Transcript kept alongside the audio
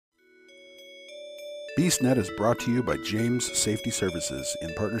BeastNet is brought to you by James Safety Services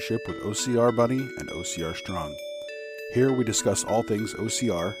in partnership with OCR Buddy and OCR Strong. Here we discuss all things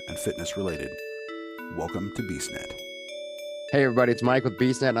OCR and fitness related. Welcome to BeastNet. Hey everybody, it's Mike with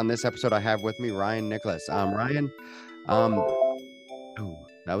BeastNet. On this episode, I have with me Ryan Nicholas. Ryan, oh,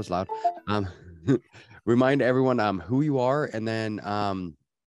 that was loud. Remind everyone who you are, and then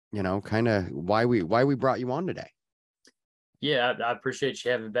kind of why we brought you on today. Yeah, I appreciate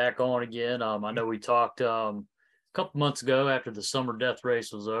you having me back on again. I know we talked a couple months ago after the summer death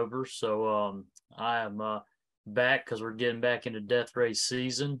race was over. So I am back because we're getting back into death race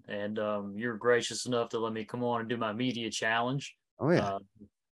season, and you're gracious enough to let me come on and do my media challenge. Oh yeah.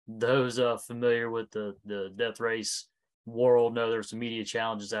 Those familiar with the death race world know there's some media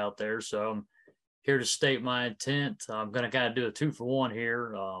challenges out there. So I'm here to state my intent. I'm going to kind of do a 2-for-1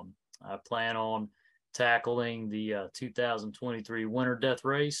 here. I plan on tackling the 2023 winter death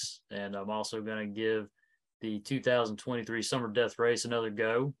race, and I'm also going to give the 2023 summer death race another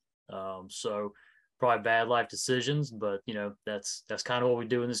go. So probably bad life decisions, but that's kind of what we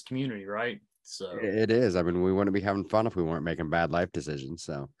do in this community, right? So it is. I mean, we wouldn't be having fun if we weren't making bad life decisions.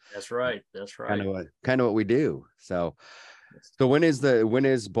 So that's right. Kind of what we do. So when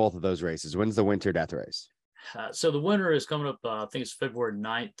is both of those races? When's the winter death race? So the winter is coming up, I think it's February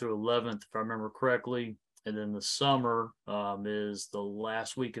 9th through 11th, if I remember correctly. And then the summer is the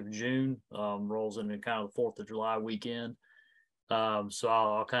last week of June, rolls into kind of the 4th of July weekend. So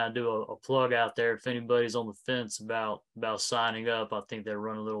I'll kind of do a plug out there. If anybody's on the fence about signing up, I think they're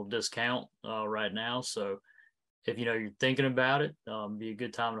running a little discount right now. So if you're thinking about it, be a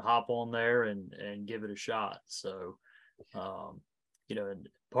good time to hop on there and give it a shot. So, and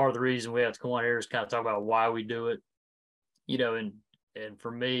part of the reason we have to come on here is kind of talk about why we do it, and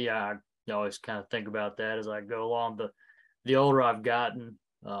for me, I always kind of think about that as I go along. The older I've gotten,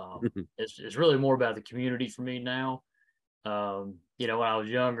 it's really more about the community for me now. When I was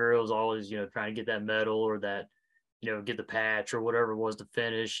younger, it was always, trying to get that medal or that, get the patch or whatever it was to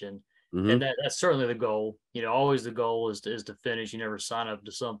finish. And that's certainly the goal. Always the goal is to finish. You never sign up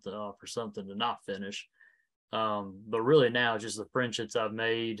to something for something to not finish. But really now just the friendships I've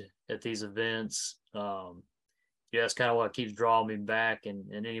made at these events. That's kind of what keeps drawing me back. And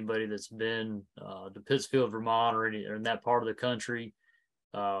anybody that's been to Pittsfield, Vermont, or in that part of the country,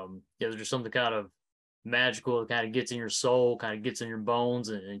 there's just something kind of magical that kind of gets in your soul, kind of gets in your bones,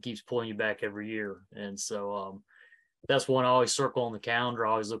 and keeps pulling you back every year. And so that's one I always circle on the calendar.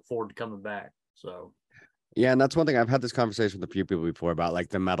 I always look forward to coming back. So yeah, and that's one thing. I've had this conversation with a few people before about like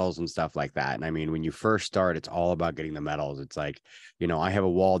the medals and stuff like that. And I mean, when you first start, it's all about getting the medals. It's like, I have a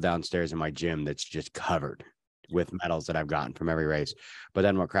wall downstairs in my gym that's just covered with medals that I've gotten from every race. But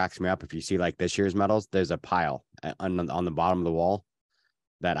then what cracks me up, if you see like this year's medals, there's a pile on the bottom of the wall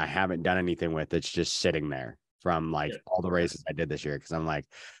that I haven't done anything with. It's just sitting there from like all the races I did this year. Cause I'm like,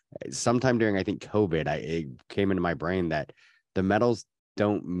 sometime during, I think COVID, it came into my brain that the medals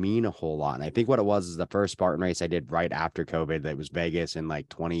don't mean a whole lot. And I think what it was is the first Spartan race I did right after COVID, that was Vegas in like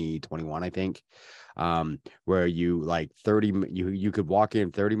 2021, I think, where you like you could walk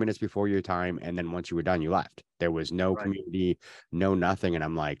in 30 minutes before your time. And then once you were done, you left. There was no community, no nothing. And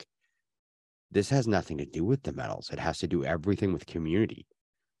I'm like, this has nothing to do with the medals. It has to do everything with community.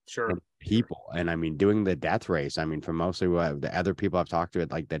 Sure. People. And I mean, doing the death race, I mean, for mostly what the other people I've talked to,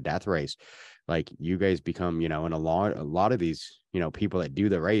 like the death race, like you guys become, and a lot of these, people that do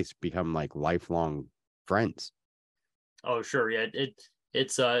the race become like lifelong friends. Oh, sure. Yeah.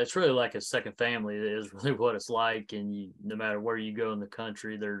 It's really like a second family. It is really what it's like. And no matter where you go in the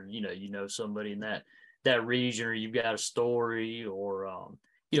country, there, somebody in that region, or you've got a story, or,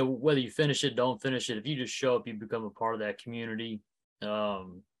 whether you finish it, don't finish it. If you just show up, you become a part of that community.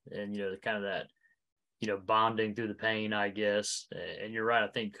 And kind of that, bonding through the pain, I guess. And you're right. I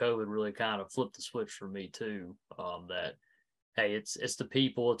think COVID really kind of flipped the switch for me too. That, hey, it's the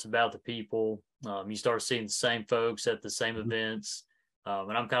people. It's about the people. You start seeing the same folks at the same events.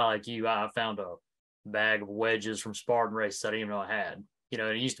 And I'm kind of like you. I found a bag of wedges from Spartan race that I didn't even know I had. And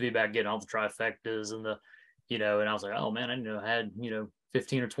it used to be about getting all the trifectas and and I was like, oh man, I didn't know I had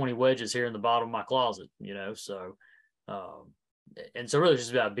 15 or 20 wedges here in the bottom of my closet. So. And so really it's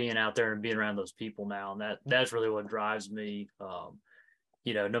just about being out there and being around those people now. And that's really what drives me.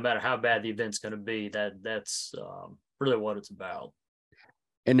 No matter how bad the event's going to be, that's really what it's about.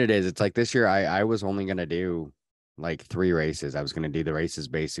 And it is. It's like this year, I was only going to do like 3 races. I was going to do the races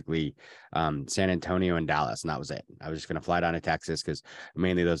basically San Antonio and Dallas, and that was it. I was just going to fly down to Texas because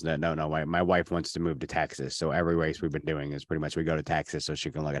mainly those my wife wants to move to Texas, so every race we've been doing is pretty much we go to Texas so she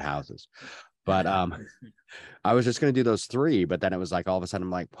can look at houses. But I was just going to do those 3, but then it was like all of a sudden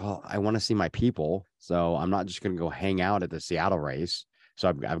I'm like, well, I want to see my people, so I'm not just going to go hang out at the Seattle race. So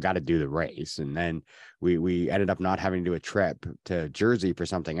I've got to do the race. And then we ended up not having to do a trip to Jersey for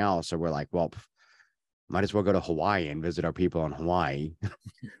something else. So we're like, well, might as well go to Hawaii and visit our people in Hawaii.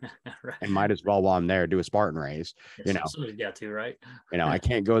 Right. And might as well, while I'm there, do a Spartan race. Yeah, somebody's got to, right? I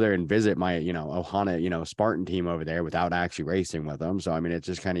can't go there and visit my, Ohana, Spartan team over there without actually racing with them. So, I mean, it's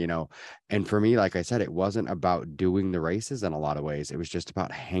just kind of, and for me, like I said, it wasn't about doing the races in a lot of ways. It was just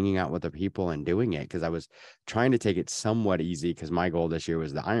about hanging out with the people and doing it, because I was trying to take it somewhat easy, because my goal this year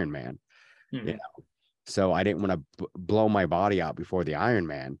was the Ironman. Mm-hmm. So I didn't want to blow my body out before the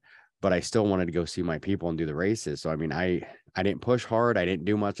Ironman, but I still wanted to go see my people and do the races. So, I mean, I didn't push hard. I didn't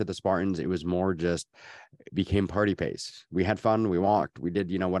do much at the Spartans. It was more just became party pace. We had fun. We walked, we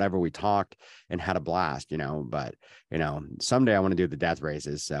did, whatever, we talked and had a blast, but, someday I want to do the death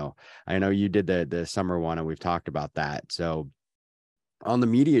races. So I know you did the summer one, and we've talked about that. So on the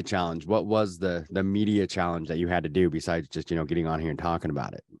media challenge, what was the media challenge that you had to do besides just, getting on here and talking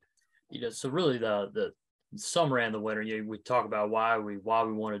about it? So really the summer and the winter, we talk about why we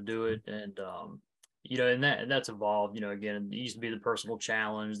want to do it. And, and that's evolved, again, it used to be the personal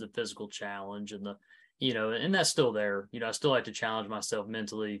challenge, the physical challenge, and and that's still there. I still like to challenge myself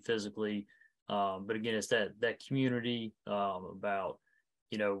mentally, physically. But again, it's that community, about,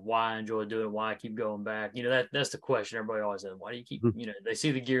 why I enjoy doing it, why I keep going back. That's the question everybody always says. Why do you keep, they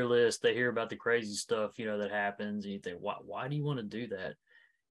see the gear list, they hear about the crazy stuff, that happens, and you think, why do you want to do that?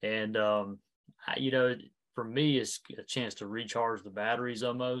 And, for me, it's a chance to recharge the batteries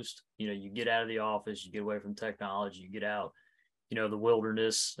almost. You get out of the office, you get away from technology, you get out, the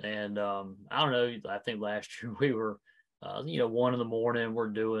wilderness. And I don't know, I think last year we were, 1 a.m, we're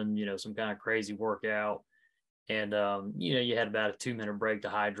doing, some kind of crazy workout. And, you had about a 2-minute break to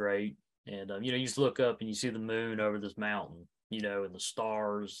hydrate. And, you just look up and you see the moon over this mountain, and the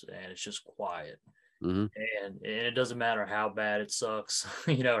stars, and it's just quiet. Mm-hmm. And it doesn't matter how bad it sucks,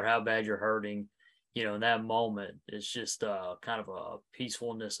 or how bad you're hurting. In that moment, it's just kind of a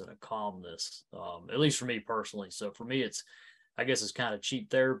peacefulness and a calmness, at least for me personally. So for me, I guess it's kind of cheap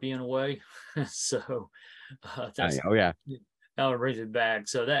therapy in a way. So that's, oh yeah, how it brings it back.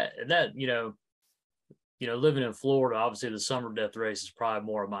 So that living in Florida, obviously the summer death race is probably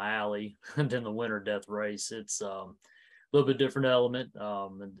more of my alley than the winter death race. It's a little bit different element.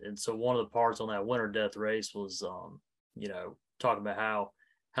 And so one of the parts on that winter death race was, talking about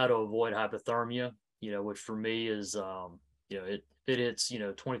how to avoid hypothermia, which for me is, it hits,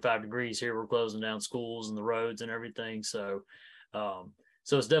 25 degrees here. We're closing down schools and the roads and everything. So,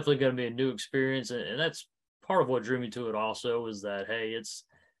 so it's definitely going to be a new experience. And that's part of what drew me to it also, is that, hey, it's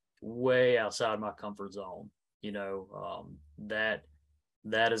way outside my comfort zone. That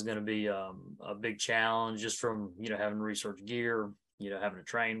is going to be a big challenge, just from, having to research gear, having to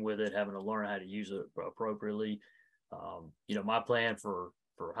train with it, having to learn how to use it appropriately. My plan for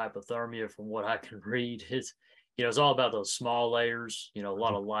hypothermia, from what I can read, is, it's all about those small layers, a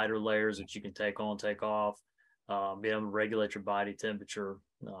lot of lighter layers that you can take on, take off, be able to regulate your body temperature.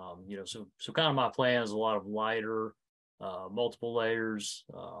 So kind of my plan is a lot of lighter, multiple layers,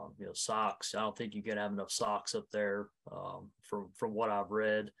 socks. I don't think you can have enough socks up there, from what I've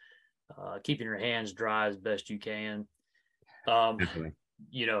read. Keeping your hands dry as best you can. Definitely.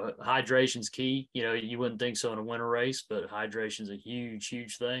 Hydration's key. You wouldn't think so in a winter race, but hydration's a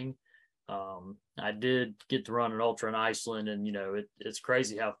huge thing. I did get to run an ultra in Iceland, and it's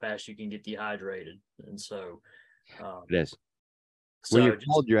crazy how fast you can get dehydrated. And so it is. When you're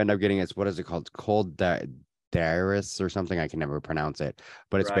cold, you end up getting what is it called? Cold diarrhea or something. I can never pronounce it,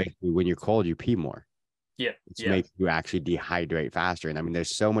 but it's right. Basically when you're cold, you pee more. Yeah. It makes you actually dehydrate faster. And I mean,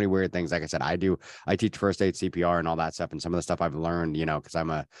 there's so many weird things. Like I said, I teach first aid, CPR, and all that stuff. And some of the stuff I've learned, because I'm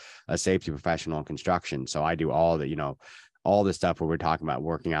a safety professional in construction. So I do all the, all the stuff where we're talking about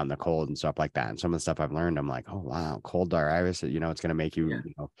working out in the cold and stuff like that. And some of the stuff I've learned, I'm like, oh, wow, cold diarrhea, it's going to make you,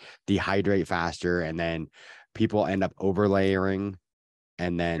 dehydrate faster. And then people end up overlayering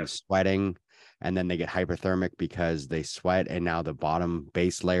and then sweating. And then they get hypothermic because they sweat, and now the bottom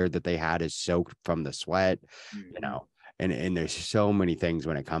base layer that they had is soaked from the sweat, and there's so many things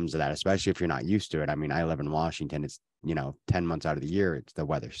when it comes to that, especially if you're not used to it. I mean, I live in Washington. It's, 10 months out of the year, the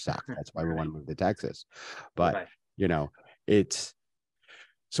weather sucks. That's why we want to move to Texas. But, it's,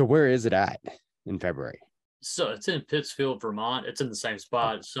 so where is it at in February? So it's in Pittsfield, Vermont. It's in the same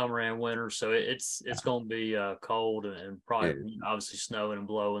spot, summer and winter. So it's going to be cold and probably obviously snowing and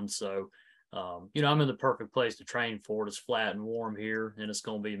blowing. So, I'm in the perfect place to train for it. It's flat and warm here, and it's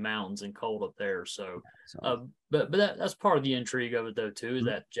going to be mountains and cold up there. So, but that's part of the intrigue of it, though, too, is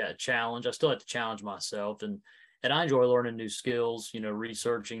that challenge. I still have to challenge myself, and I enjoy learning new skills.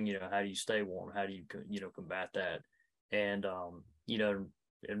 Researching. How do you stay warm? How do you combat that? And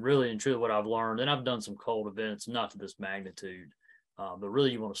and really and truly, what I've learned, and I've done some cold events, not to this magnitude. But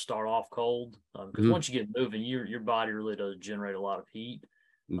really, you want to start off cold because once you get moving, your body really does generate a lot of heat.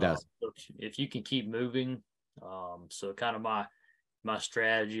 Does. So if you can keep moving, so kind of my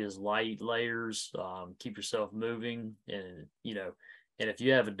strategy is light layers, keep yourself moving, and and if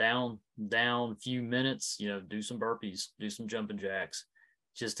you have a down few minutes, do some burpees, do some jumping jacks,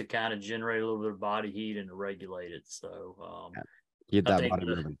 just to kind of generate a little bit of body heat and to regulate it. So get that body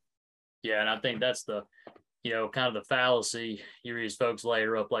moving. Yeah, and I think that's the kind of the fallacy. These folks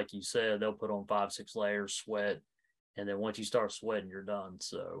layer up, like you said, they'll put on 5-6 layers, sweat. And then once you start sweating, you're done.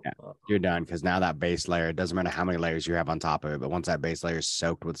 So you're done, because now that base layer, it doesn't matter how many layers you have on top of it, but once that base layer is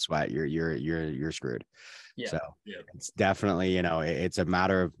soaked with sweat, you're screwed. Yeah. So it's definitely, it's a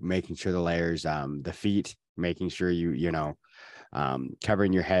matter of making sure the layers, the feet, making sure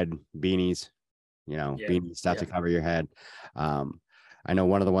covering your head, beanies, beanies, stuff to cover your head. I know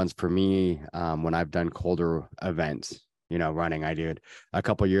one of the ones for me, when I've done colder events, running, I did a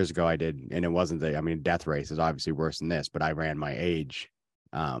couple of years ago, and it wasn't death race is obviously worse than this, but I ran my age.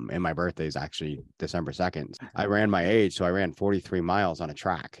 And my birthday is actually December 2nd. I ran my age. So I ran 43 miles on a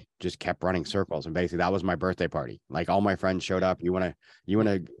track, just kept running circles. And basically that was my birthday party. Like, all my friends showed up. You want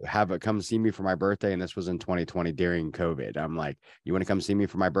to have it come see me for my birthday. And this was in 2020 during COVID. I'm like, you want to come see me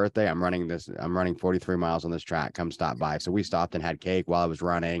for my birthday? I'm running 43 miles on this track. Come stop by. So we stopped and had cake while I was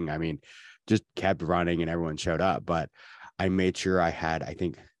running. Just kept running and everyone showed up. But I made sure I had, I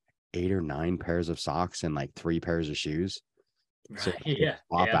think, 8 or 9 pairs of socks and like 3 pairs of shoes. So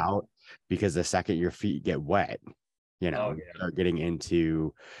swap out, because the second your feet get wet, start getting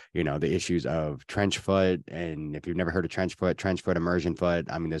into, the issues of trench foot. And if you've never heard of trench foot, immersion foot,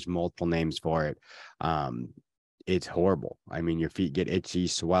 there's multiple names for it. It's horrible. Your feet get itchy,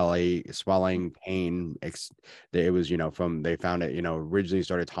 swelling, pain. It was, they found it, originally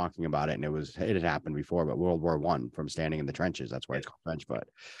started talking about it, and it had happened before, but World War I, from standing in the trenches. That's why it's called trench foot.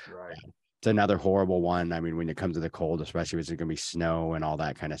 Right. It's another horrible one. when it comes to the cold, especially if it's going to be snow and all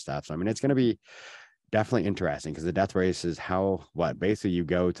that kind of stuff. So, it's going to be definitely interesting, because the death race is basically you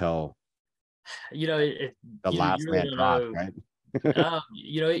go till, the last man drop, right?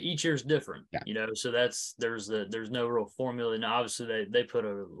 Each year's different. So there's no real formula, and obviously they put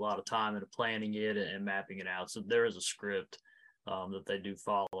a lot of time into planning it and mapping it out. So there is a script that they do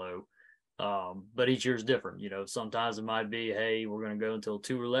follow. But each year is different. Sometimes it might be, hey, we're going to go until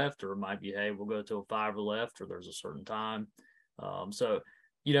 2 are left, or it might be, hey, we'll go until 5 are left, or there's a certain time. So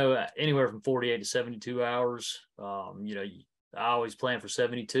anywhere from 48 to 72 hours. I always plan for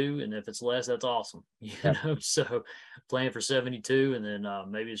 72, and if it's less, that's awesome. So plan for 72, and then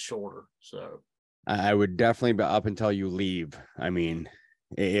maybe it's shorter. So I would definitely be up until you leave.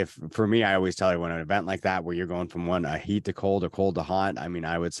 If for me, I always tell everyone, an event like that where you're going from a heat to cold or cold to hot,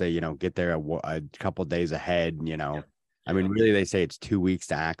 I would say, get there a couple of days ahead. Really, they say it's 2 weeks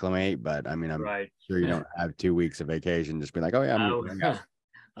to acclimate, but I'm sure you don't have 2 weeks of vacation. Just be like, oh yeah,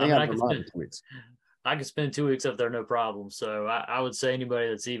 I can spend 2 weeks up there, no problem. So I would say anybody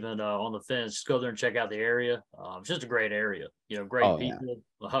that's even on the fence, just go there and check out the area. It's just a great area. Great people.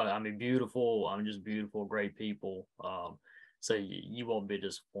 Yeah. Beautiful. Just beautiful, great people. So you won't be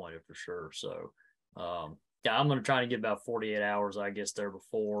disappointed for sure. So I'm going to try to get about 48 hours, I guess, there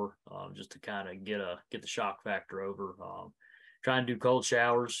before, just to kind of get the shock factor over. Try and do cold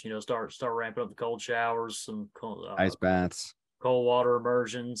showers. Start ramping up the cold showers, some ice baths, cold water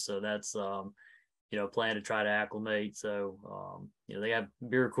immersions. So that's plan to try to acclimate. So they have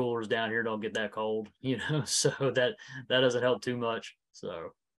beer coolers down here, don't get that cold. So that doesn't help too much.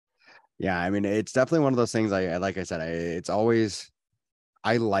 So. Yeah, it's definitely one of those things. Like I said, it's always,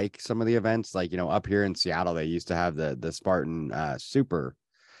 I like some of the events, like, up here in Seattle, they used to have the Spartan Super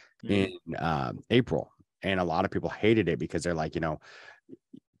in April, and a lot of people hated it because they're like,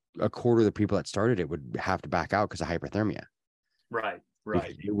 a quarter of the people that started it would have to back out because of hypothermia. Right.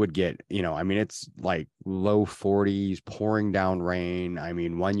 It would get, it's like low 40s, pouring down rain.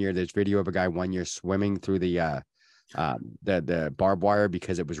 One year, there's video of a guy one year swimming through the barbed wire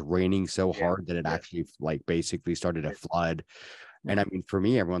because it was raining so hard that it actually basically started to flood. And for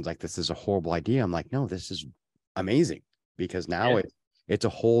me, everyone's like, this is a horrible idea. I'm like, no, this is amazing, because now it's a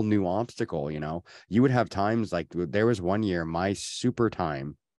whole new obstacle. You would have times like, there was one year my super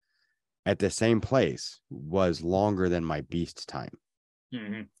time at the same place was longer than my beast time.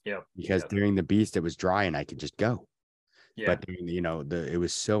 Yeah. because during the beast it was dry and I could just go. Yeah. But during it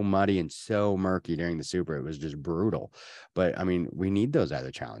was so muddy and so murky during the super. It was just brutal. But I mean, we need those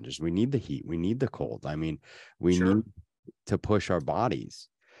other challenges. We need the heat. We need the cold. I mean, we need to push our bodies,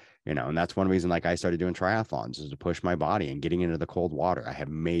 and that's one reason like I started doing triathlons is to push my body and getting into the cold water. I have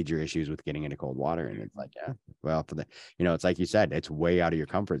major issues with getting into cold water. And it's like, yeah, well, it's like you said, it's way out of your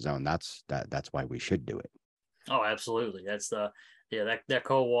comfort zone. That's why we should do it. Oh, absolutely. That's that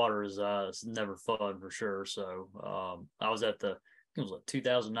cold water is it's never fun for sure. So I was at it was like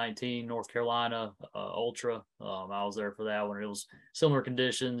 2019 North Carolina Ultra. I was there for that one. It was similar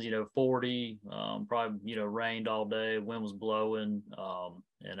conditions, 40, probably, rained all day, wind was blowing.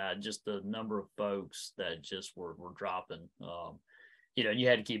 And just the number of folks that just were dropping, you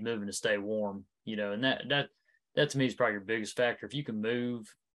had to keep moving to stay warm, and that to me is probably your biggest factor. If you can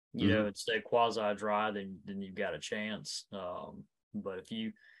move, and stay quasi dry, then you've got a chance. But if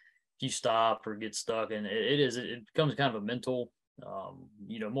you stop or get stuck, and it becomes kind of a mental,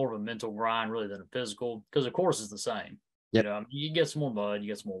 more of a mental grind really than a physical, because the course is the same. Yep. You get some more mud, you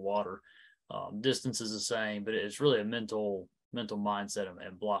get some more water, distance is the same, but it's really a mental mindset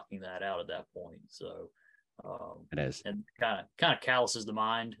and blocking that out at that point. So it is, and kind of calluses the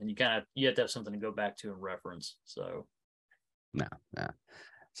mind, and you have to have something to go back to and reference. So no.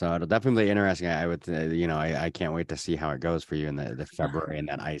 So it'll definitely be interesting. I would, I can't wait to see how it goes for you in the February and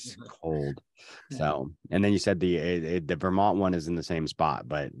that ice cold. So, and then you said the Vermont one is in the same spot,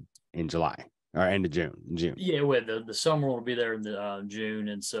 but in July or end of June. Yeah, with the summer will be there in the June,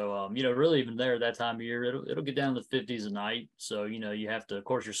 and so really even there that time of year it'll get down to the 50s at night. So you have to, of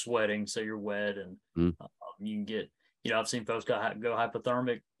course, you're sweating, so you're wet, and you can get. I've seen folks go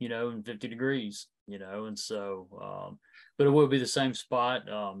hypothermic, in 50 degrees, and so, but it will be the same spot,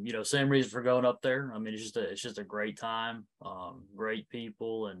 same reason for going up there. I mean, it's just a great time, great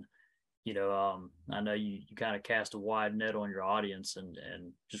people. And, I know you kind of cast a wide net on your audience and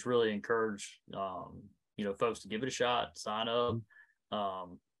just really encourage, folks to give it a shot, sign up.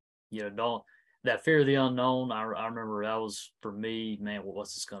 Don't, that fear of the unknown. I remember that was for me, man,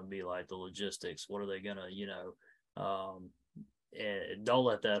 what's this going to be like? The logistics, what are they going to, and don't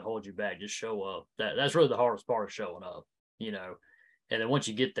let that hold you back. Just show up. That's really the hardest part of showing up, and then once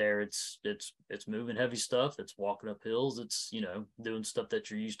you get there, it's moving heavy stuff. It's walking up hills. It's, doing stuff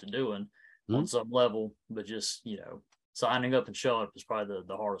that you're used to doing on some level, but just, signing up and showing up is probably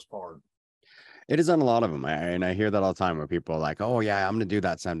the hardest part. It is on a lot of them. And I hear that all the time where people are like, oh yeah, I'm going to do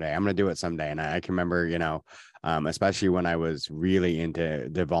that someday. I'm going to do it someday. And I can remember, especially when I was really into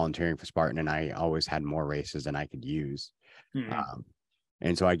the volunteering for Spartan, and I always had more races than I could use.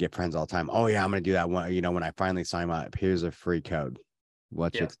 And so I get friends all the time. Oh yeah, I'm going to do that one. When I finally sign up, here's a free code.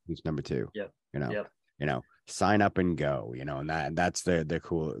 What's excuse number 2? Sign up and go, and that's the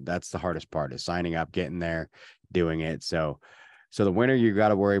cool, that's the hardest part, is signing up, getting there, doing it. So the winter, you got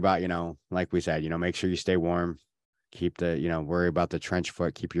to worry about, like we said, make sure you stay warm, keep the, worry about the trench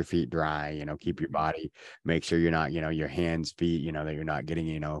foot, keep your feet dry, keep your body, make sure you're not, your hands, feet, that you're not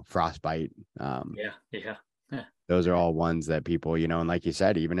getting, frostbite. Those are all ones that people, and like you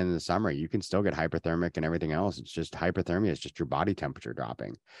said, even in the summer, you can still get hypothermic and everything else. It's just hypothermia. It's just your body temperature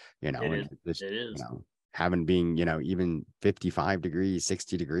dropping, it is. Having being, even 55 degrees,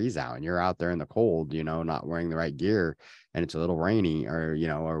 60 degrees out, and you're out there in the cold, not wearing the right gear, and it's a little rainy or,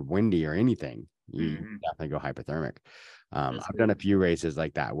 or windy or anything, you definitely go hypothermic. I've done a few races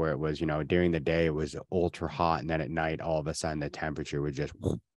like that where it was, during the day it was ultra hot, and then at night, all of a sudden the temperature would just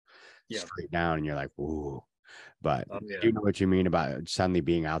straight down, and you're like, ooh. But you know what you mean about suddenly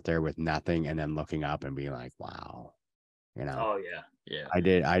being out there with nothing and then looking up and being like, wow, Oh yeah. I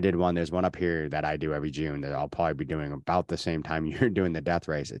did one. There's one up here that I do every June that I'll probably be doing about the same time you're doing the death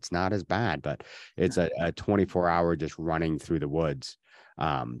race. It's not as bad, but it's a 24-hour just running through the woods.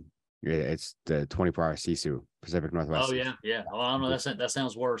 It's the 24-hour Sisu, Pacific Northwest. Oh yeah. Well, I don't know. That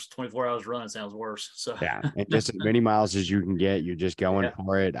sounds worse. 24 hours running sounds worse. So yeah, and just as many miles as you can get, you're just going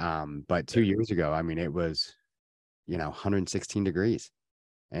for it. But 2 years ago, I mean, it was, 116 degrees,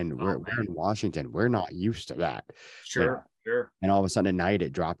 and we're in Washington. We're not used to that. Sure. And all of a sudden at night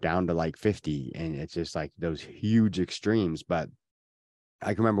it dropped down to like 50, and it's just like those huge extremes. But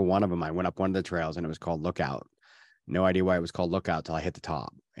I can remember one of them, I went up one of the trails and it was called Lookout. No idea why it was called Lookout till I hit the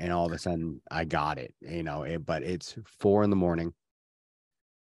top, and all of a sudden I got it, but it's 4 a.m,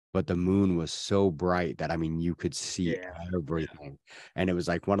 but the moon was so bright that, I mean, you could see everything. And it was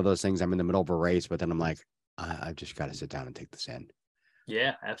like one of those things, I'm in the middle of a race, but then I'm like, I've just got to sit down and take this in.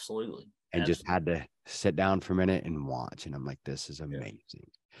 Yeah, absolutely. And just had to sit down for a minute and watch. And I'm like, this is amazing.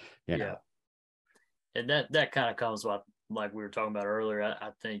 And that kind of comes like we were talking about earlier, I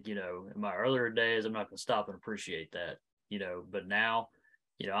think, in my earlier days, I'm not going to stop and appreciate that, but now,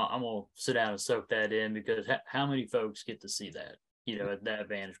 I'm going to sit down and soak that in, because how many folks get to see that, at that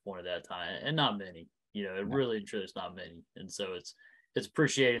vantage point at that time? And not many, it really and truly is not many. And so it's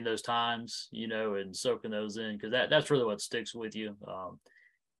appreciating those times, and soaking those in, because that's really what sticks with you.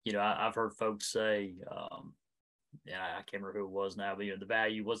 I've heard folks say, I can't remember who it was now, but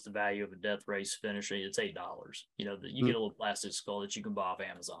what's the value of a death race finish? It's $8. You get a little plastic skull that you can buy off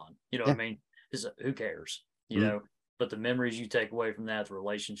Amazon. You know what I mean? Who cares? But the memories you take away from that, the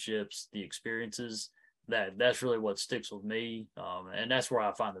relationships, the experiences, that's really what sticks with me. And that's where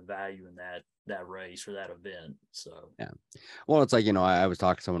I find the value in that race or that event. So yeah, well, it's like, I was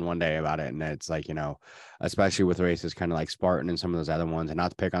talking to someone one day about it, and it's like, especially with races kind of like Spartan and some of those other ones, and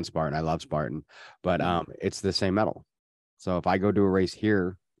not to pick on Spartan, I love Spartan, but it's the same medal. So if I go do a race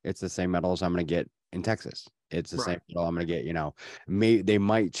here, it's the same medals I'm going to get in Texas. It's the same medal I'm going to get. They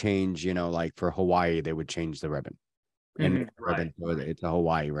might change, like for Hawaii, they would change the ribbon. And ribbon, so it's a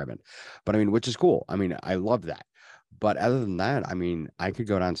Hawaii ribbon, but I mean, which is cool. I mean, I love that. But other than that, I mean, I could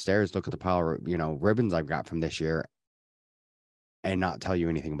go downstairs, look at the pile of, ribbons I've got from this year, and not tell you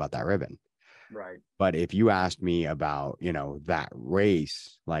anything about that ribbon. Right. But if you asked me about, that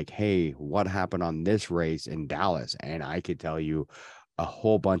race, like, hey, what happened on this race in Dallas? And I could tell you a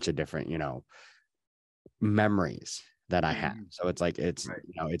whole bunch of different, memories that I have. So it's like, it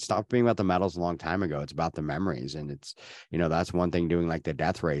stopped being about the medals a long time ago. It's about the memories. And it's, that's one thing doing like the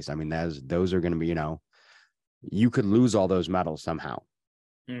death race. I mean, those are going to be, you could lose all those medals somehow.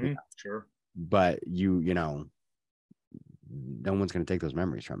 Sure. But no one's going to take those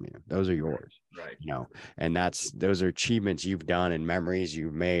memories from you. Those are yours. Right. And those are achievements you've done and memories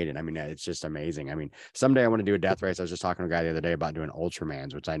you've made. And I mean, it's just amazing. I mean, someday I want to do a death race. I was just talking to a guy the other day about doing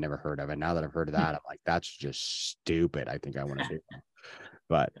Ultramans, which I never heard of. And now that I've heard of that, I'm like, that's just stupid. I think I want to do that.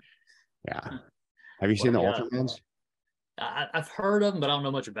 But yeah. Have you seen the Ultramans? I've heard of them, but I don't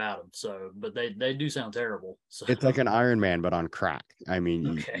know much about them. So, but they do sound terrible. So it's like an Iron Man, but on crack. I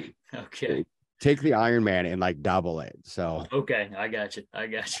mean, okay. Take the Iron Man and like double it. So okay, I got you.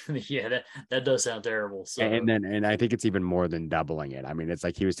 Yeah, that does sound terrible. So and I think it's even more than doubling it. I mean, it's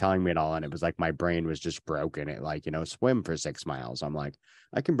like he was telling me it all, and it was like my brain was just broken. It like, swim for 6 miles. I'm like,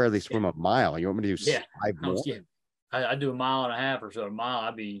 I can barely swim a mile. You want me to do 5 more? Yeah. I do a mile and a half or so. A mile,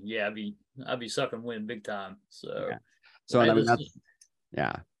 I'd be sucking wind big time. So yeah. So I mean,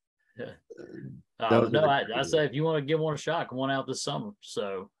 yeah. I say if you want to give one a shot, come on out this summer.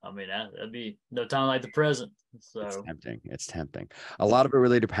 So I mean, that'd be no time like the present. So it's tempting. A lot of it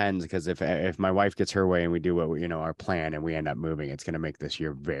really depends, because if my wife gets her way and we do what our plan and we end up moving, it's going to make this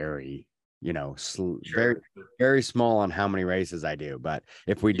year very very, very small on how many races I do. But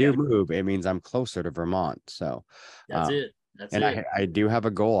if we do move, it means I'm closer to Vermont. So that's it. I do have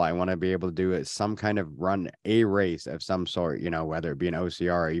a goal. I want to be able to do some kind of a race of some sort, whether it be an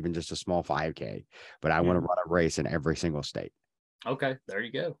OCR or even just a small 5K, but I want to run a race in every single state. Okay. There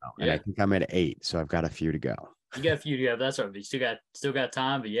you go. And I think I'm at 8, so I've got a few to go. You got a few to go. That's right. You still got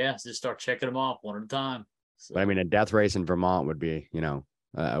time, but just start checking them off one at a time. So. But I mean, a death race in Vermont would be,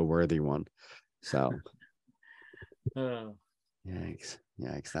 a worthy one. So yikes,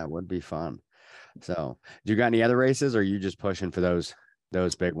 that would be fun. So do you got any other races, or are you just pushing for those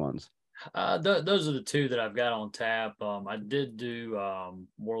big ones? Those are the two that I've got on tap. I did do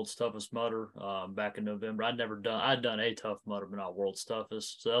World's Toughest Mudder back in November. I'd done a Tough Mudder, but not World's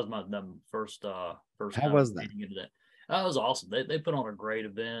Toughest. So that was my first How was that? Into that. It was awesome. They put on a great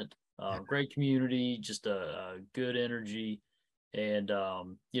event, great community, just a good energy. And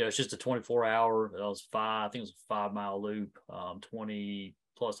it's just a 24-hour. It was I think it was a 5-mile loop, 20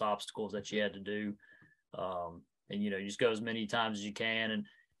 plus obstacles that you had to do, and you just go as many times as you can,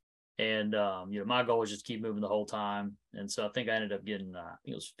 and my goal was just keep moving the whole time. And so I think I ended up getting I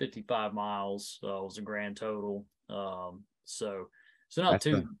think it was 55 miles was a grand total. So not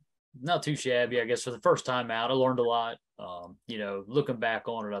too shabby, I guess. For the first time out, I learned a lot. Looking back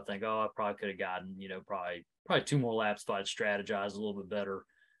on it, I think, I probably could have gotten probably 2 more laps if I'd strategized a little bit better.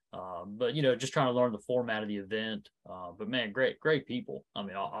 But just trying to learn the format of the event. But man, great people. I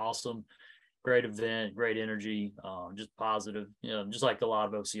mean, awesome, great event, great energy, just positive. Just like a lot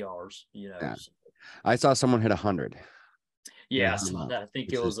of OCRs. Yeah. I saw someone hit 100. Yeah, I saw that. I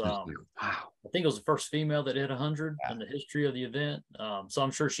think it was wow. I think it was the first female that hit 100 in the history of the event. So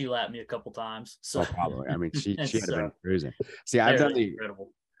I'm sure she lapped me a couple times. So probably. I mean, she had been cruising. See,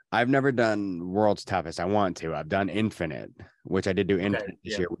 incredible. I've never done World's Toughest. I want to. I've done Infinite, which I did do Infinite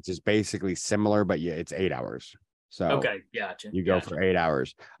this year, which is basically similar, but it's 8 hours. So okay, gotcha. You go for 8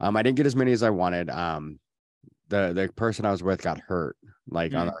 hours. I didn't get as many as I wanted. the person I was with got hurt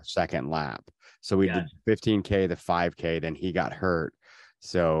like on our second lap. So we did 15K, the 5K, then he got hurt.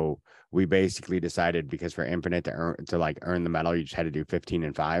 So we basically decided, because for Infinite to earn the medal, you just had to do 15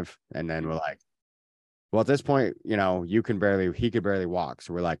 and 5. And then we're like, well, at this point, he could barely walk.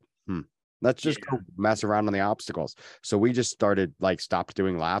 So we're like, let's just go mess around on the obstacles. So we just started stopped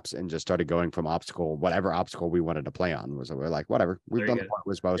doing laps and just started going from whatever obstacle we wanted to play on. So we're like, whatever, we've done what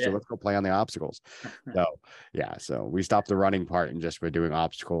we're supposed to. Let's go play on the obstacles. So we stopped the running part and just were doing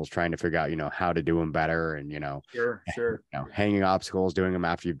obstacles, trying to figure out, how to do them better. And, sure. Hanging obstacles, doing them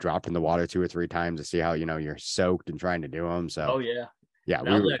after you've dropped in the water 2 or 3 times to see how, you're soaked and trying to do them. So, that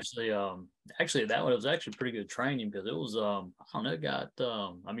was actually that one was actually pretty good training, because it was I don't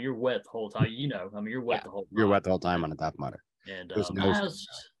know, you're wet the whole time, you're wet the whole time. You're wet the whole time on a Tough Mudder. And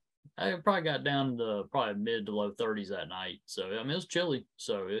I probably got down to probably mid to low 30s that night. So it was chilly.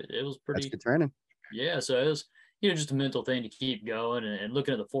 So it was pretty. That's good training. Yeah. So it was just a mental thing to keep going, and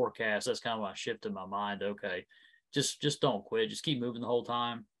looking at the forecast. That's kind of when I shifted my mind. Okay, just don't quit. Just keep moving the whole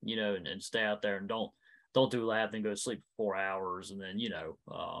time. And stay out there, and don't do a lap and go to sleep for 4 hours. And then,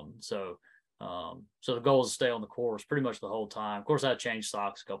 so the goal is to stay on the course pretty much the whole time. Of course, I changed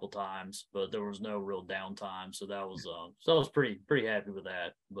socks a couple times, but there was no real downtime. So that was, I was pretty happy with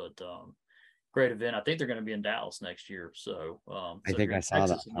that. But great event. I think they're going to be in Dallas next year. So I think I saw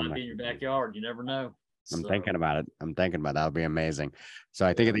that. It might be in your backyard. You never know. I'm thinking about it. That would be amazing. So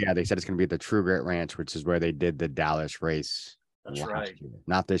I think they said it's going to be at the True Grit Ranch, which is where they did the Dallas race. That's right. Year.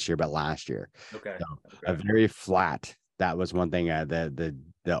 Not this year, but last year. Okay. So a very flat. That was one thing. The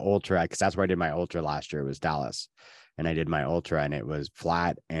ultra, because that's where I did my ultra last year, was Dallas, and I did my ultra, and it was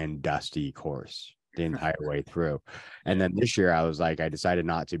flat and dusty course the entire way through. And then this year, I decided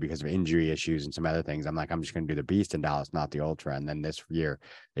not to, because of injury issues and some other things. I'm just going to do the Beast in Dallas, not the ultra. And then this year,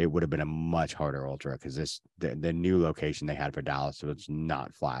 it would have been a much harder ultra, because the new location they had for Dallas, so it's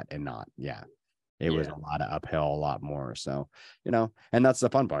not flat and not It was a lot of uphill, a lot more. So, and that's the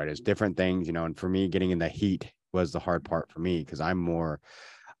fun part, is different things, and for me, getting in the heat was the hard part for me, because I'm more,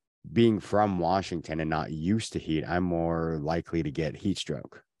 being from Washington and not used to heat, I'm more likely to get heat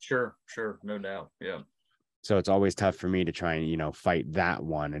stroke. Sure. No doubt. Yeah. So it's always tough for me to try and, fight that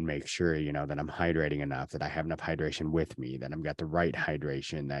one and make sure, that I'm hydrating enough, that I have enough hydration with me, that I've got the right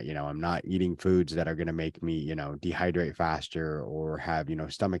hydration, that, I'm not eating foods that are going to make me, dehydrate faster, or have,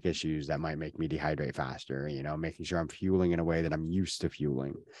 stomach issues that might make me dehydrate faster, making sure I'm fueling in a way that I'm used to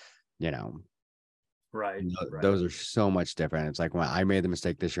fueling, Right. Those are so much different. It's like when I made the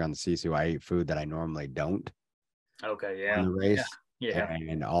mistake this year on the CSU, I ate food that I normally don't. Okay. Yeah. On the race. Yeah.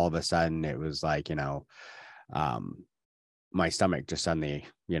 And all of a sudden it was like, my stomach just suddenly,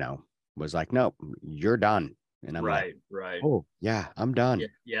 was like, nope, you're done. And I'm right. Oh yeah, I'm done.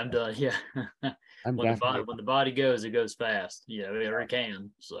 Yeah, I'm done. Yeah. When the body goes, it goes fast. It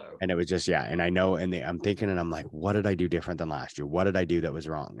can. So. And it was just, and I know, and I'm thinking, and I'm like, what did I do different than last year? What did I do that was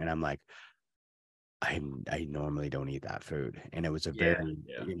wrong? And I'm like, I normally don't eat that food, and it was a very,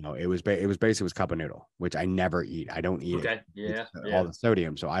 it was basically cup of noodle, which I never eat. I don't eat it. Yeah. All the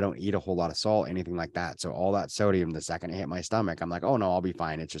sodium, so I don't eat a whole lot of salt, anything like that. So all that sodium, the second it hit my stomach, I'm like, oh no, I'll be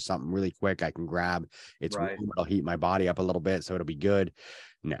fine. It's just something really quick I can grab. It's it'll heat my body up a little bit, so it'll be good.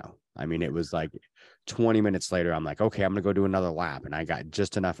 No, it was like 20 minutes later, I'm like, okay, I'm gonna go do another lap, and I got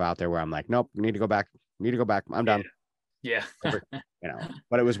just enough out there where I'm like, nope, need to go back. I'm done. Yeah.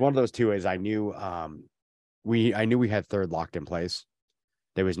 But it was one of those two, is I knew I knew we had third locked in place.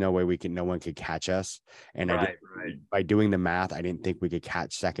 There was no way no one could catch us. And by doing the math, I didn't think we could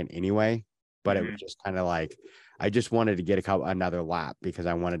catch second anyway, but it was just kind of like, I just wanted to get another lap, because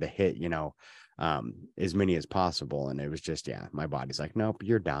I wanted to hit, as many as possible. And it was just, my body's like, nope,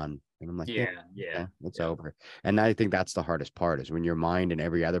 you're done. And I'm like, it's over. And I think that's the hardest part, is when your mind and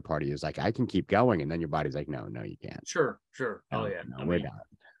every other party is like, I can keep going. And then your body's like, no, you can't. Sure. Oh yeah. We're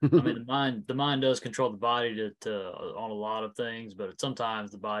done. the mind does control the body to on a lot of things, but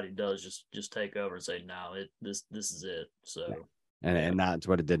sometimes the body does just take over and say, no, this is it. So. And that's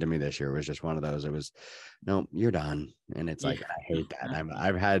what it did to me this year. It was just one of those. It was, no, you're done. And it's like, I hate that.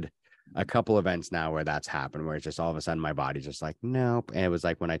 I've had a couple events now where that's happened, where it's just all of a sudden my body's just like, nope. And it was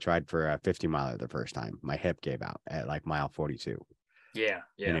like when I tried for a 50 miler the first time, my hip gave out at like mile 42. Yeah.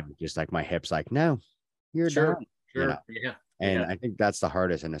 And it was just like, my hip's like, no, you're done. Sure. Yeah. And I think that's the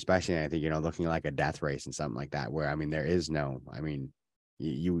hardest. And especially, I think, looking like a death race and something like that, where, there is no,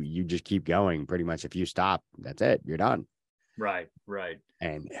 you just keep going pretty much. If you stop, that's it. You're done. Right.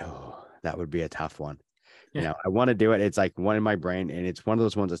 And that would be a tough one. You know, I want to do it. It's like one in my brain, and it's one of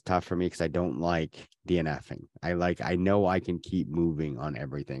those ones that's tough for me because I don't like DNFing. I know I can keep moving on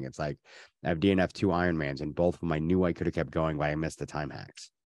everything. It's like I've DNF 2 Ironmans, and both of them I knew I could have kept going, but I missed the time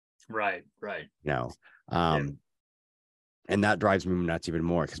hacks. Right. You know, Yeah. and that drives me nuts even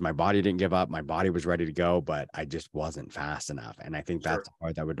more because my body didn't give up. My body was ready to go, but I just wasn't fast enough. And I think that's the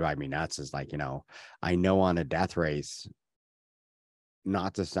part that would drive me nuts is like, you know, I know on a death race,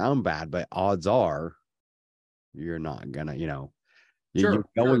 not to sound bad, but odds are you're not gonna, you know, you're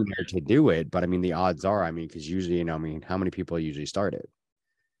going there to do it. But I mean, the odds are, I mean, because usually, you know, I mean, how many people usually start it?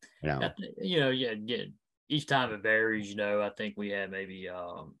 You know, Yeah. Each time it varies. You know, I think we had maybe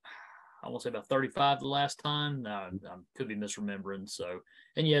I want to say about 35 the last time. Now I could be misremembering. So,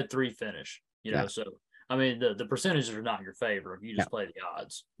 and you had 3 finish. You know, so I mean the percentages are not in your favor if you just play the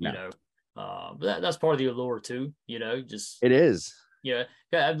odds. You know, but that's part of the allure too. You know, just it is. Yeah.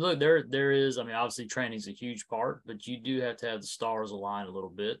 Look, there is. I mean, obviously, training's a huge part, but you do have to have the stars align a little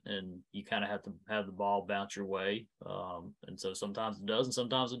bit, and you kind of have to have the ball bounce your way. And so sometimes it does, and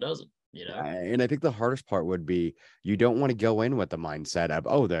sometimes it doesn't. You know. And I think the hardest part would be you don't want to go in with the mindset of,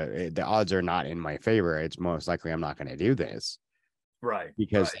 oh, the odds are not in my favor. It's most likely I'm not going to do this. Right.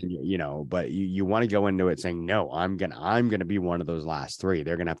 Because you know, but you want to go into it saying, no, I'm gonna be one of those last 3.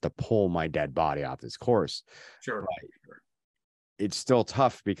 They're gonna have to pull my dead body off this course. Sure. But it's still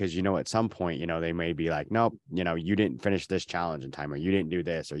tough because, you know, at some point, you know, they may be like, nope, you know, you didn't finish this challenge in time, or you didn't do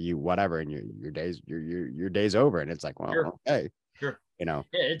this, or you whatever, and your day's over. And it's like, well, okay. Sure. You know,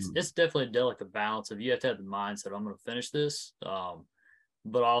 yeah, it's definitely a delicate balance of you have to have the mindset, I'm going to finish this,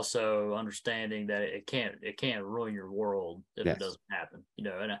 but also understanding that it can't ruin your world if it doesn't happen. You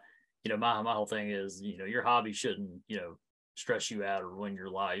know, and you know, my whole thing is, you know, your hobby shouldn't, you know, stress you out or ruin your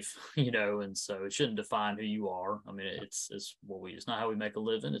life, you know, and so it shouldn't define who you are. I mean, it's not how we make a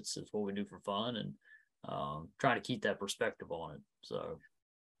living. It's what we do for fun, and trying to keep that perspective on it. So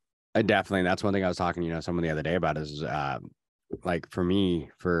I definitely, that's one thing I was talking, you know, someone the other day about is, like for me,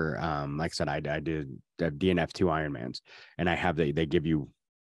 like I said, I did DNF 2 Ironmans, and I have they give you,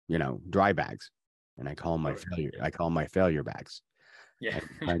 you know, dry bags, and I call them my failure bags. Yeah. And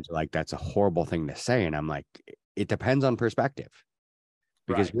friends are like, that's a horrible thing to say. And I'm like, it depends on perspective,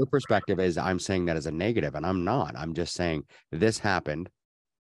 because your perspective is I'm saying that as a negative, and I'm not. I'm just saying this happened.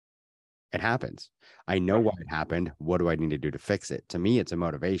 It happens. I know why it happened. What do I need to do to fix it? To me, it's a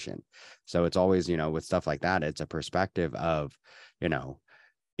motivation. So it's always, you know, with stuff like that, it's a perspective of, you know,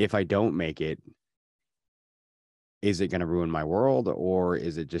 if I don't make it, is it going to ruin my world, or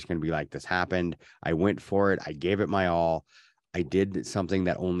is it just going to be like, this happened, I went for it, I gave it my all, I did something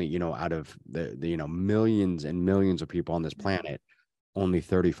that only, you know, out of the you know, millions and millions of people on this planet, only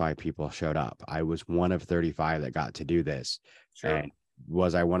 35 people showed up. I was one of 35 that got to do this. And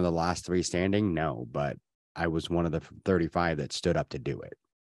was I one of the last 3 standing? No, but I was one of the 35 that stood up to do it.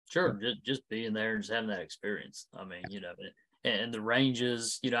 Sure. Just being there and just having that experience. I mean, you know, and the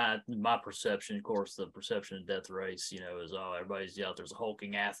ranges, you know, my perception, of course, the perception of death race, you know, is, oh, everybody's out there's a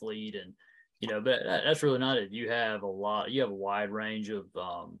hulking athlete, and, you know, but that's really not it. You have a wide range of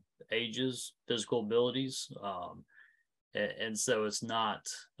ages, physical abilities. And so it's not,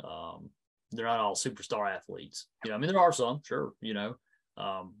 they're not all superstar athletes. You know, I mean, there are some, sure, you know,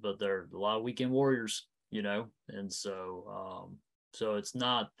 but there are a lot of weekend warriors, you know, and so, so it's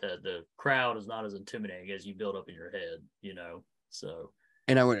not that the crowd is not as intimidating as you build up in your head, you know, so.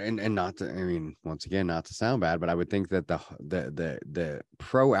 And I would, and not to, I mean, once again, not to sound bad, but I would think that the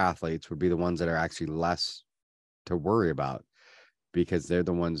pro athletes would be the ones that are actually less to worry about, because they're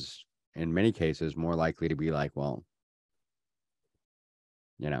the ones in many cases more likely to be like, well,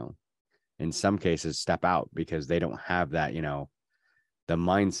 you know, in some cases step out because they don't have that, you know, the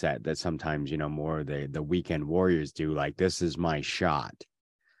mindset that sometimes, you know, more the weekend warriors do, like, this is my shot.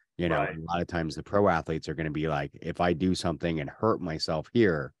 You know, a lot of times the pro athletes are going to be like, if I do something and hurt myself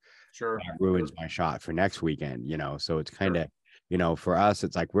here, that ruins my shot for next weekend, you know? So it's kind of, you know, for us,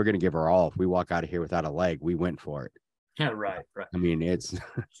 it's like, we're going to give our all. If we walk out of here without a leg, we went for it. Yeah, right. I mean, it's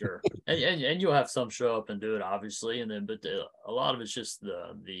sure. And you'll have some show up and do it, obviously. And then, but a lot of it's just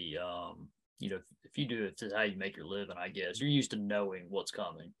the you know, if you do it, it's how you make your living, I guess. You're used to knowing what's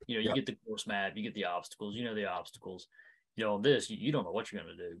coming. You know, you get the course map, you get the obstacles, you know, the obstacles. You know, on this, you don't know what you're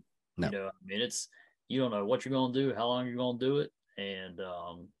going to do. No. You know, I mean, you don't know what you're going to do, how long you're going to do it. And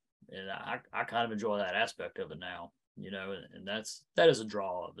I kind of enjoy that aspect of it now, you know, and that is a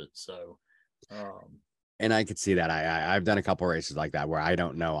draw of it. So, and I could see that. I've done a couple of races like that where I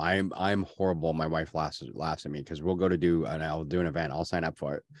don't know. I'm horrible. My wife laughs at me because we'll go to do an event. I'll sign up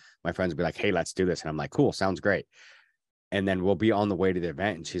for it. My friends will be like, hey, let's do this. And I'm like, cool, sounds great. And then we'll be on the way to the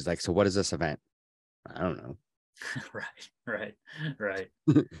event. And she's like, so what is this event? I don't know. Right.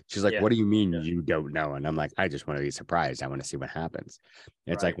 She's like, Yeah. what do you mean Yeah. you don't know? And I'm like, I just want to be surprised. I want to see what happens.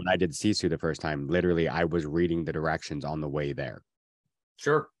 It's like Right. when I did Sisu the first time, literally, I was reading the directions on the way there.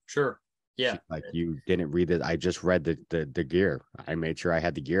 Sure. Yeah. She's like, you didn't read it. I just read the gear. I made sure I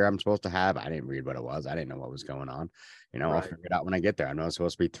had the gear I'm supposed to have. I didn't read what it was. I didn't know what was going on. I'll Right. figure it out when I get there. I know it's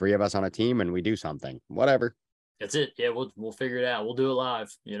supposed to be 3 of us on a team and we do something. Whatever. That's it. Yeah, we'll figure it out. We'll do it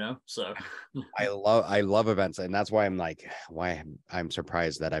live, So I love events, and that's why I'm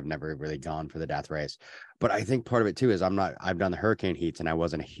surprised that I've never really gone for the death race. But I think part of it too is I've done the hurricane heats and I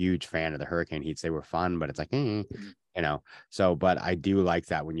wasn't a huge fan of the hurricane heats. They were fun, but it's like so but I do like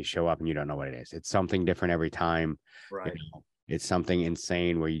that when you show up and you don't know what it is. It's something different every time. right. It's something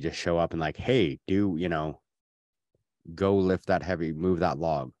insane where you just show up and like, hey, go lift that heavy, move that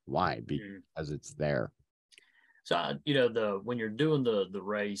log. Why? Because it's there. So when you're doing the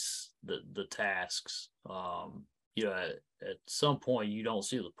race, the tasks, at some point you don't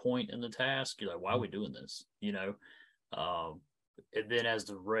see the point in the task. You're like, why are we doing this? And then as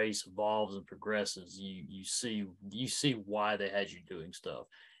the race evolves and progresses, you see why they had you doing stuff.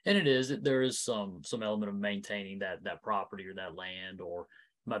 And there is some element of maintaining that property or that land, or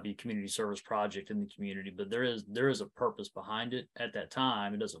it might be a community service project in the community, but there is a purpose behind it. At that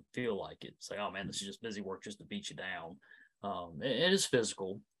time, it doesn't feel like it. It's like, oh man, this is just busy work just to beat you down. It is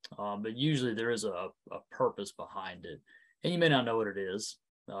physical, but usually there is a purpose behind it, and you may not know what it is.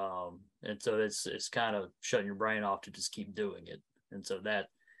 And so it's kind of shutting your brain off to just keep doing it. And so that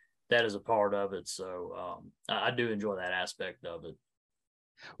is a part of it. So I do enjoy that aspect of it.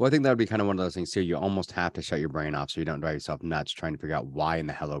 Well, I think that would be kind of one of those things too. You almost have to shut your brain off so you don't drive yourself nuts trying to figure out why in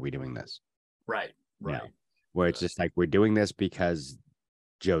the hell are we doing this? Right. Where it's just like, we're doing this because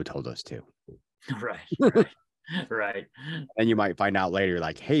Joe told us to. Right. And you might find out later,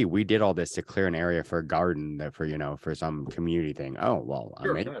 like, hey, we did all this to clear an area for a garden that for some community thing. Oh, well,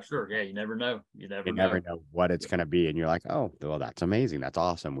 sure. Yeah, you never know. You never know what it's going to be. And you're like, oh, well, that's amazing. That's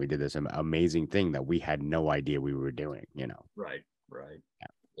awesome. We did this amazing thing that we had no idea we were doing, Right.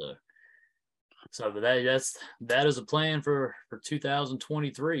 Yeah. So but that is a plan for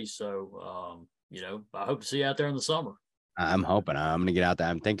 2023. So, I hope to see you out there in the summer. I'm hoping I'm going to get out there.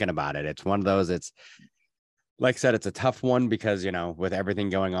 I'm thinking about it. It's one of those, it's like I said, it's a tough one because, with everything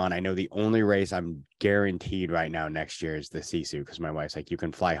going on, I know the only race I'm guaranteed right now next year is the Sisu, because my wife's like, you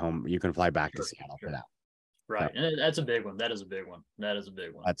can fly back to Seattle for that. Right. So, and that's a big one. That is a big one. That's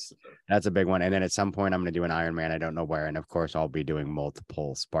a big one. And then at some point I'm going to do an Ironman. I don't know where. And of course I'll be doing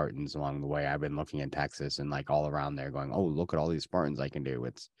multiple Spartans along the way. I've been looking in Texas and like all around there going, oh, look at all these Spartans I can do.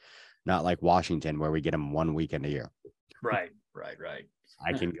 It's not like Washington where we get them 1 weekend a year. Right.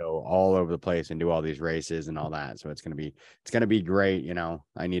 I can go all over the place and do all these races and all that. So it's going to be great.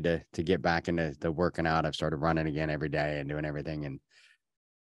 I need to get back into the working out. I've started running again every day and doing everything and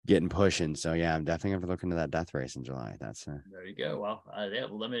getting pushing. So yeah, I'm definitely going to look into that death race in July. That's there you go. Well,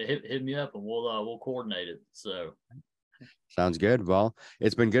 let me hit me up and we'll coordinate it. So sounds good. Well,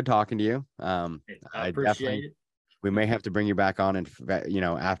 it's been good talking to you. I appreciate it. We may have to bring you back on and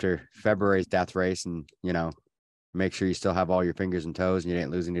after February's death race and make sure you still have all your fingers and toes and you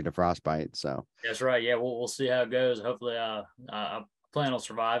didn't lose any to frostbite. So that's right. Yeah, we'll see how it goes. Hopefully, I plan on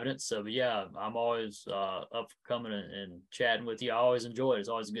surviving it. So, but yeah, I'm always up for coming and chatting with you. I always enjoy it. It's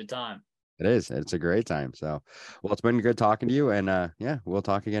always a good time. It is. It's a great time. So, well, it's been good talking to you, and yeah, we'll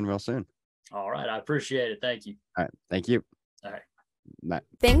talk again real soon. All right, I appreciate it. Thank you. All right, thank you. All right. Bye.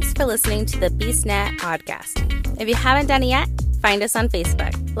 Thanks for listening to the BeastNet podcast. If you haven't done it yet, find us on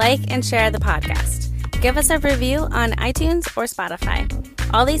Facebook, like and share the podcast. Give us a review on iTunes or Spotify.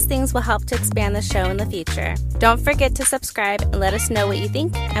 All these things will help to expand the show in the future. Don't forget to subscribe and let us know what you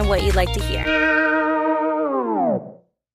think and what you'd like to hear.